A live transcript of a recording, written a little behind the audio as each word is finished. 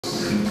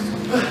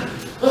my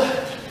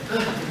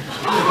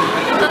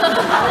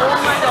gosh. Oh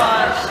my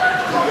God.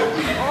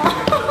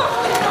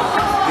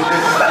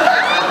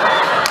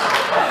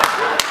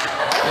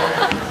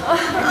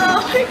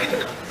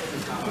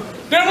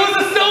 There was a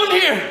stone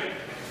here!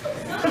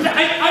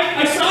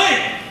 I saw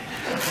it!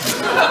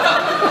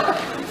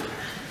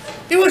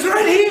 It was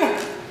right here!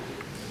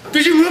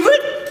 Did you move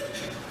it?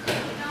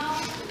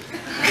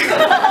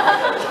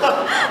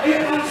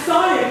 I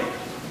saw it!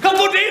 A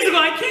couple of days ago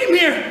I came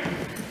here!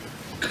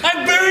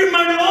 I buried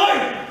my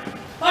Lord!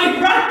 I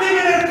wrapped him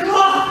in a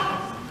cloth!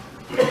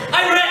 I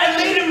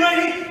laid him right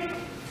here!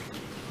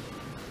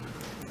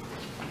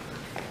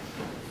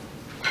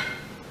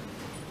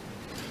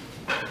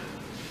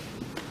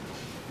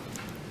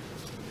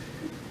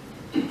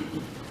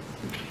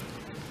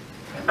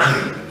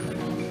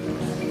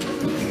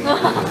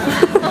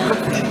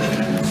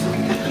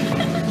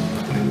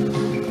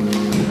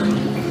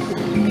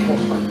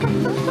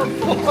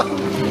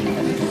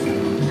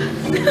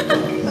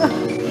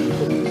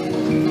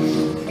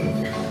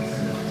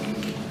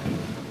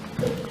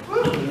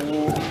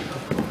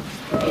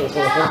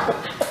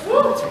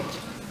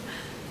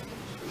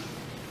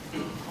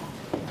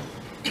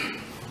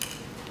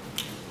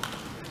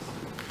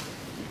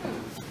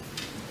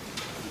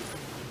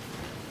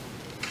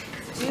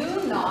 Do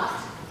not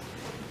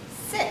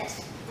sit.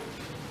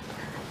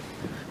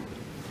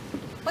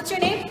 What's your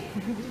name?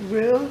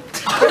 Will?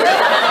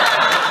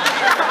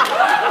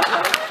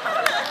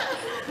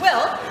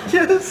 Will?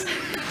 Yes.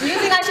 Do you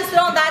think I should sit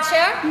on that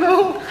chair?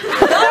 No.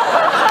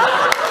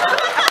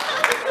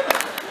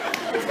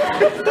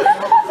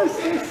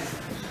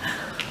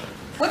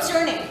 What's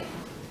your name?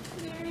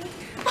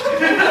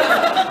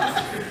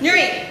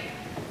 Nuri.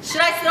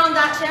 Should I sit on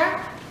that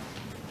chair?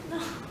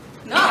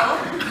 No.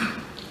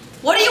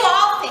 What do you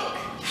all think?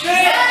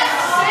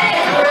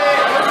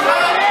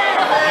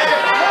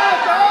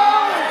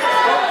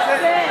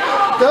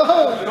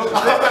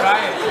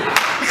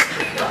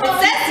 It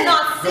says to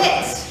not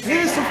sit.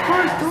 Yes, of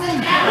course,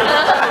 don't.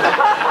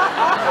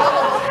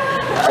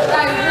 I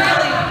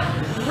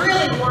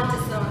really want to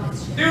sit on this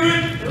chair.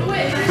 Do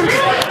it!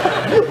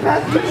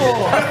 Basketball.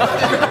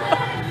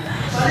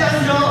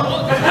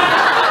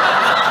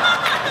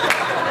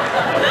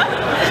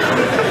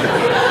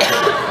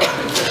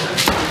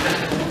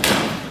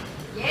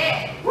 Yeah.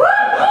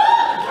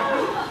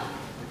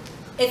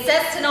 It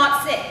says to not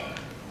sit.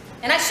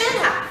 And I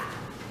shouldn't have.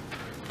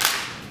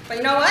 But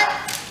you know what?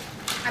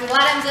 I'm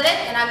glad I did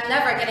it, and I'm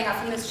never getting up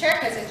from this chair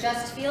because it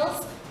just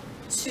feels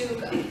too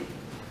good.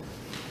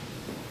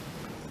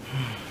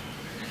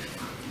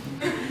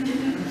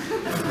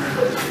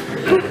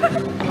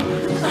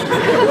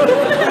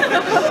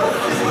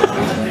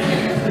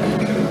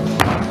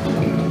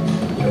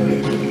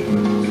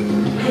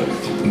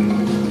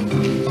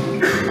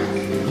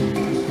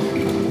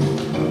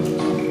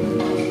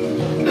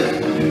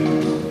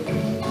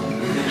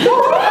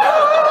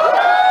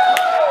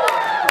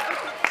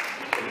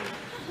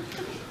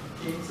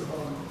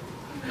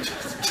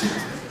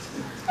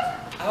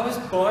 I was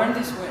born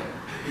this way.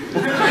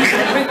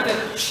 With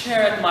the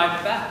chair at my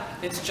back.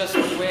 It's just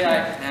the way I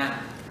am.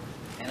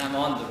 And I'm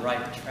on the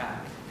right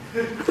track.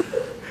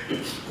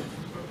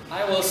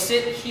 I will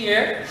sit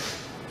here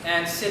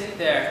and sit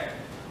there,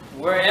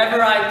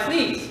 wherever I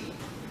please.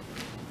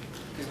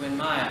 Because when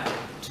my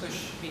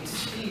tush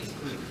meets these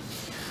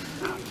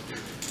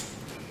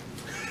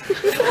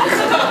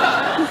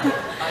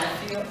I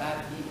feel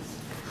at ease.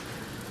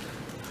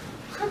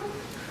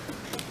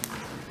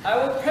 I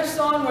will press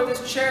on where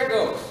this chair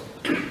goes.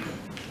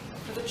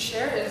 For the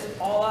chair is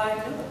all I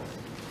know.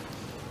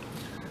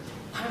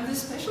 I'm the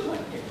special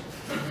one here.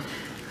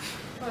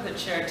 Or the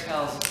chair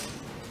tells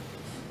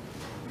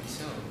me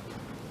so.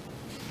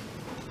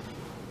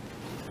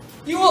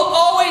 You will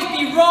always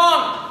be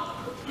wrong!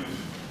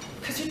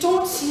 Because you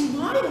don't see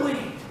my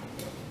way.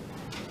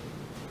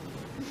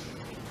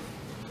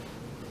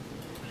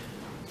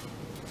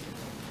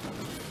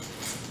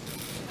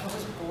 I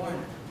was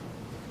born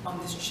on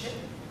this chair.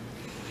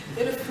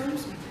 It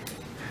affirms me.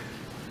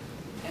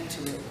 And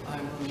to it I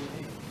will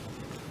obey.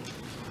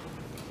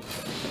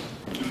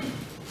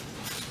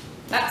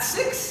 At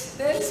 6,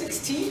 then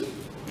 16,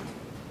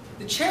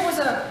 the chair was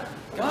a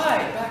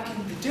guy back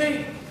in the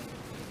day.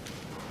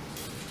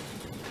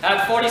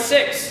 At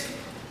 46,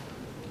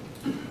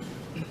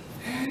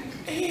 and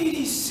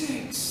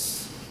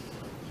 86,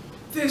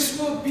 this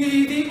will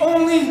be the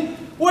only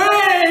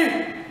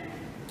way!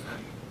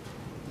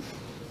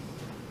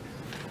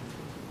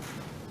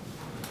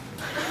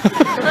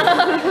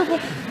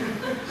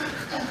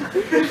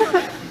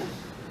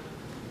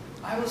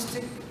 I will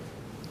stick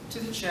to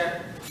the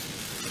chair,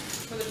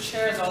 for the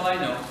chair is all I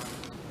know.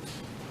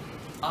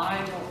 I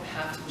don't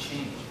have to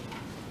change,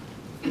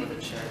 for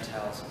the chair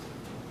tells me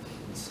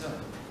so.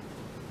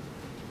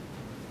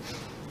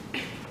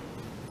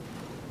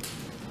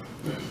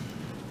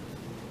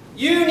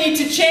 You need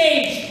to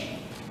change!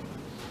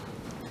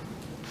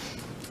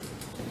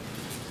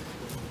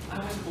 I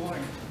was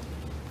born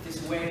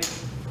this way.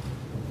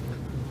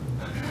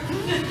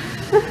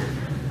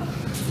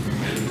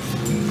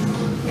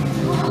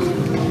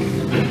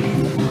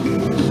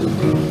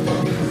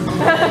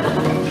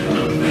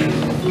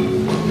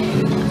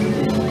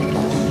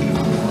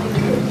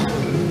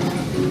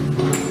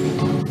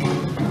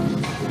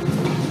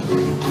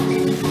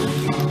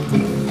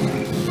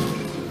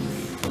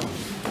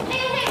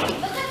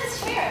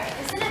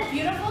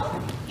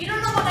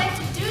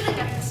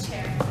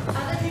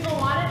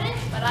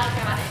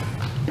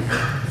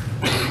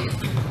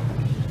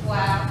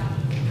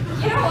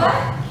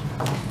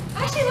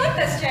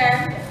 this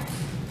chair.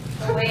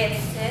 The way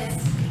it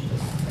sits,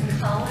 the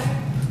color.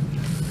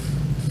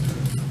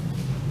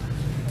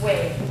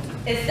 Wait,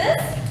 is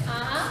this?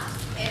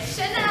 It's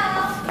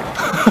Chanel.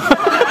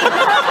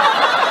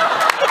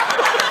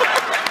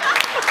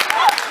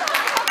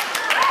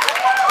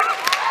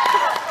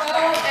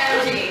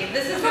 OMG,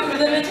 this is the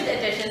limited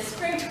edition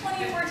spring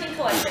 2014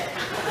 collection.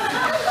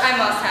 I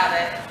must have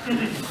it.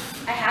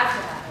 I have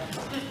to have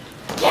it.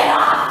 Get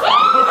off!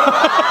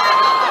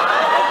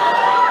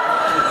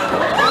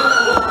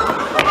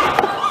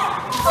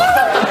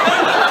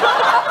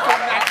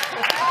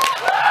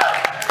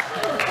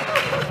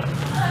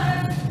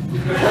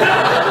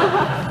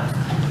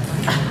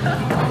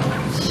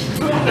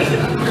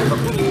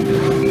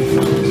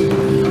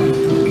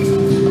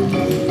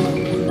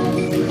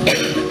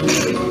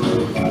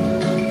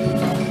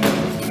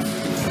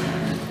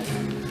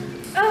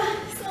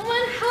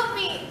 Someone help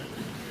me.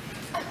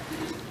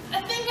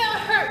 I think I'm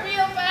hurt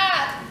real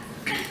bad.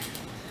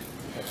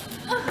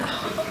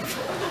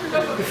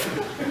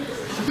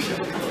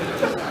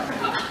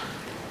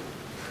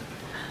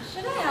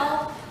 Should I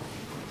help?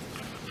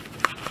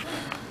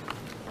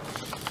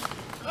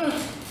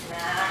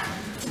 Nah.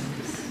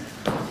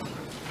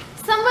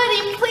 Somebody,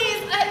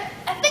 please.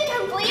 I think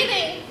I'm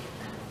bleeding.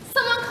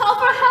 Someone call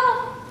for help.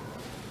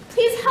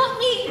 Please help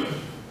me.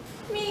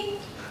 Me.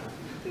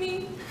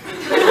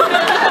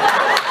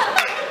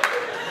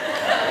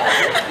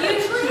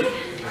 Usually,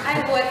 I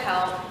would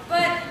help,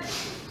 but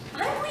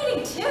I'm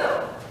bleeding too.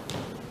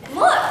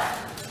 Look!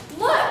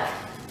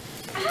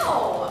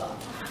 Ow!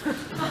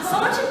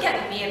 Someone should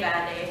get me a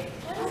Band-Aid.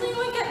 Why doesn't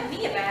anyone get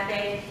me a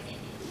Band-Aid?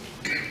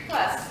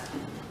 Plus,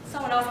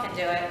 someone else can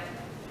do it.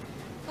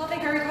 Helping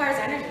her requires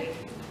energy.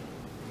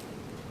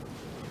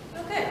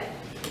 Oh good.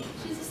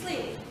 She's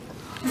asleep.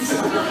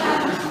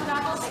 I'm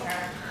not helping her.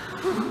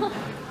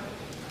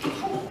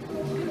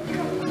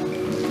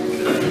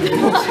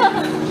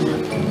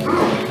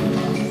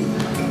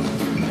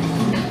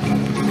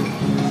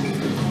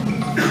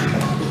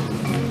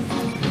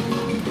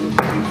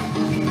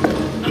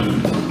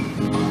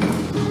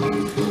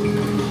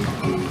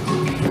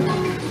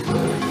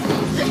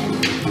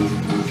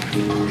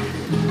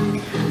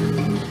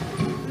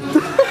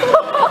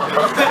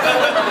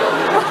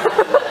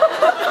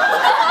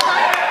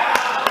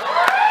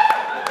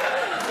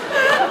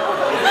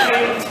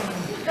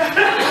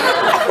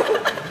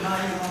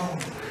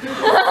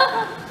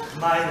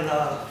 My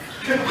love,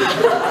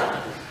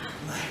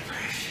 my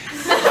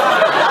precious.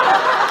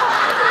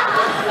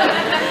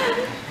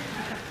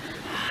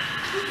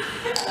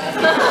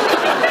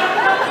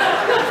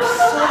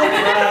 So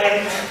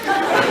bright,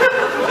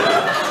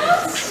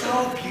 so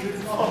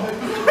beautiful,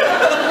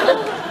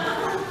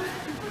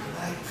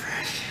 my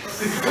precious.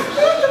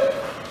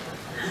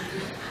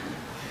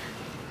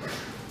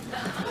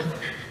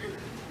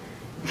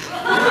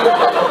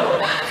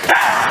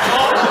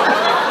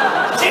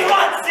 She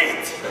wants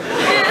it!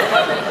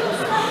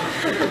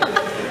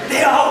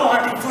 They all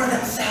want it for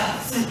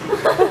themselves.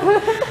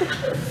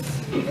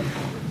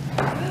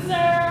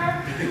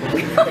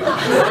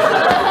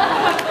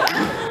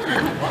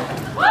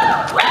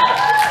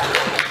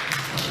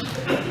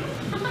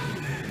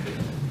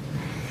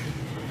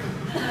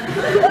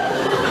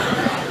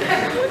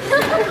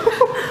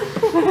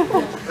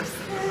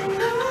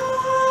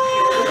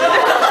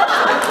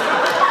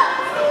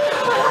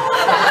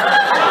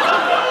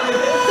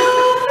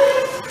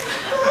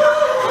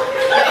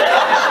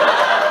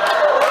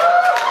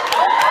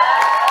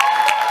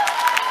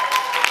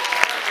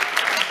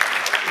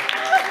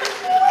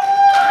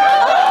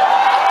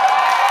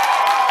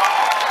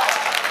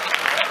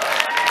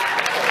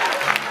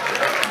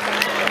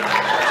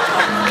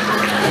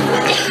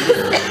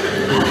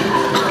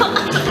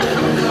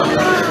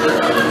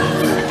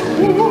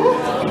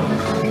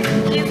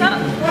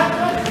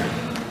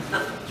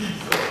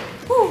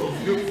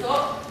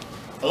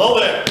 Hello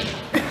there.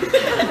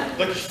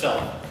 Look at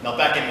yourself. Now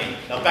back at me.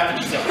 Now back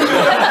at yourself.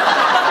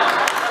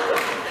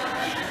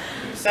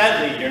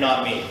 Sadly, you're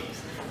not me.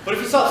 But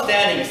if you stop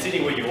standing and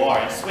sitting where you are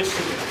and switch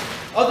to the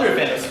other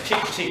event of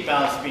cheek-to-cheek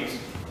balance beams,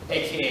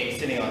 aka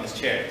sitting on this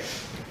chair,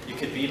 you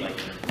could be like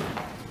me.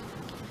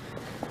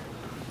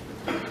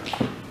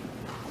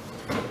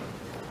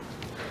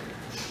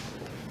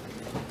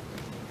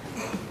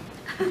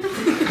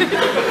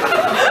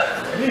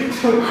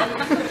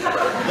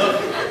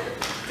 Look,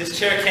 this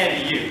chair can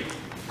be you.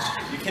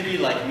 You can be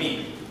like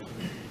me.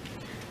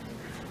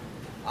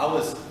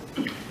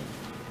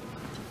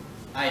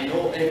 I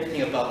know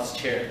everything about this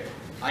chair.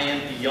 I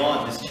am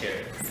beyond this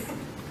chair.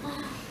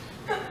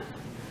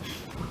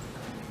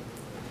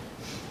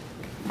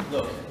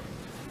 Look,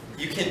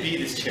 you can be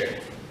this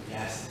chair.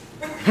 Yes.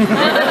 You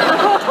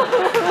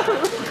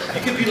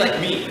can be like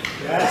me.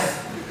 Yes.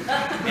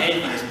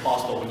 Anything is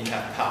possible when you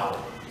have power.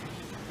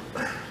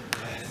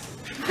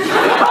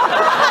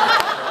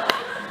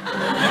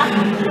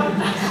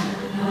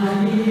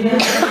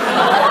 Yes.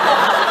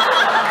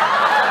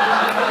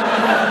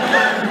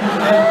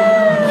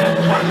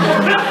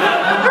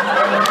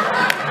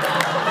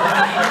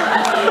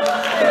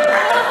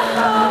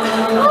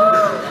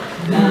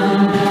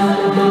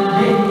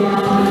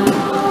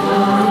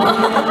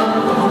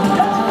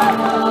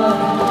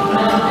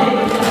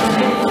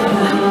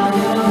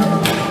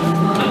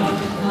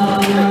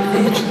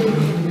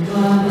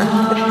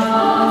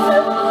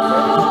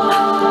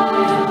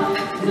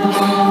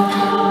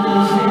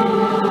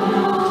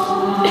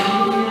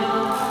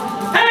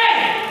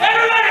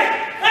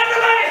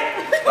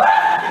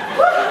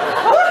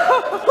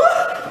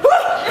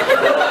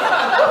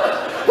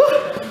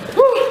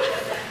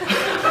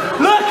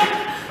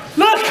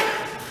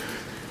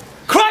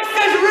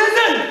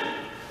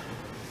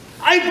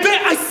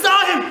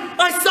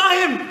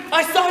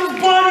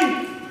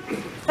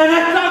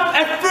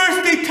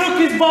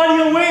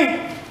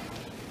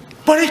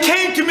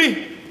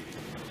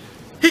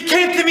 He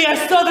came to me. I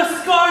saw the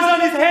scars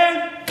on his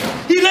hand.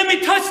 He let me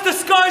touch the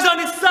scars on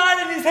his side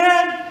and his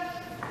hand.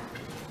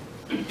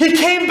 He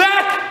came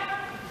back.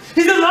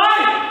 He's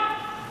alive.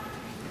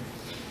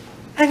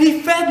 And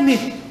he fed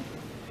me.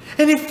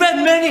 And he fed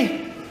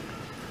many.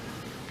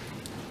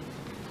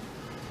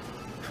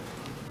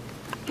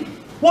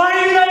 Why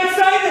are you not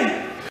excited?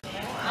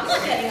 I'm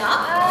not getting up.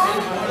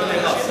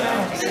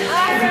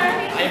 I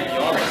am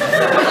yours.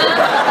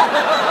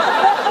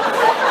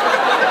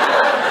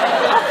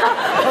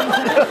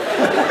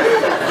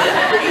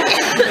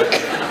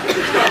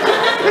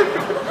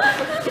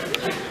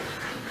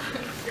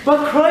 But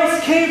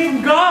Christ came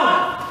from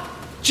God.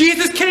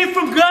 Jesus came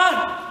from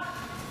God.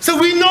 So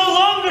we no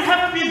longer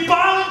have to be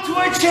bound to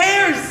our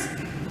chairs.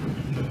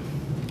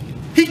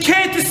 He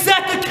came to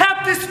set the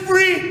captives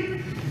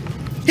free.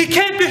 He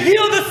came to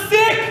heal the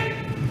sick.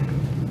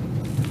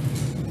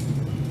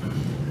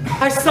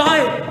 I saw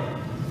it.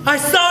 I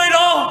saw it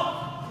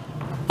all.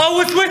 I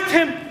was with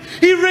him.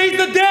 He raised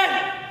the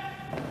dead.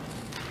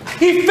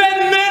 He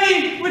fed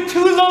many with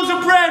 2 loaves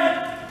of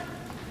bread.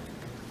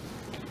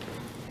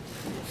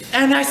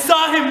 And I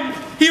saw him.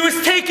 He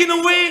was taken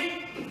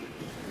away.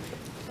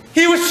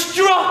 He was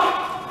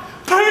struck,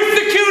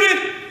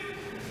 persecuted,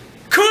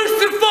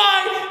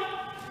 crucified.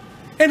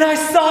 And I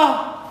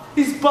saw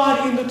his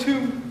body in the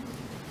tomb.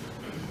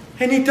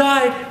 And he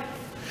died.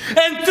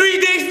 And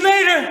 3 days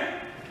later,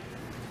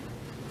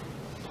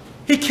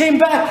 he came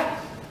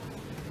back.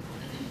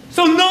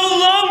 So no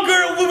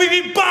longer will we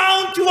be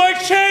bound to our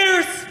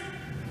chairs.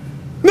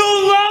 No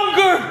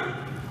longer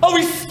are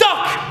we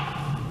stuck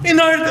in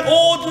our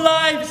old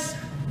lives.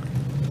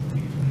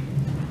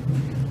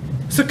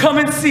 So come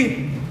and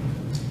see.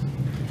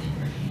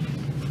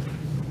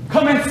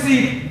 Come and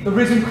see the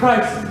risen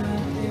Christ.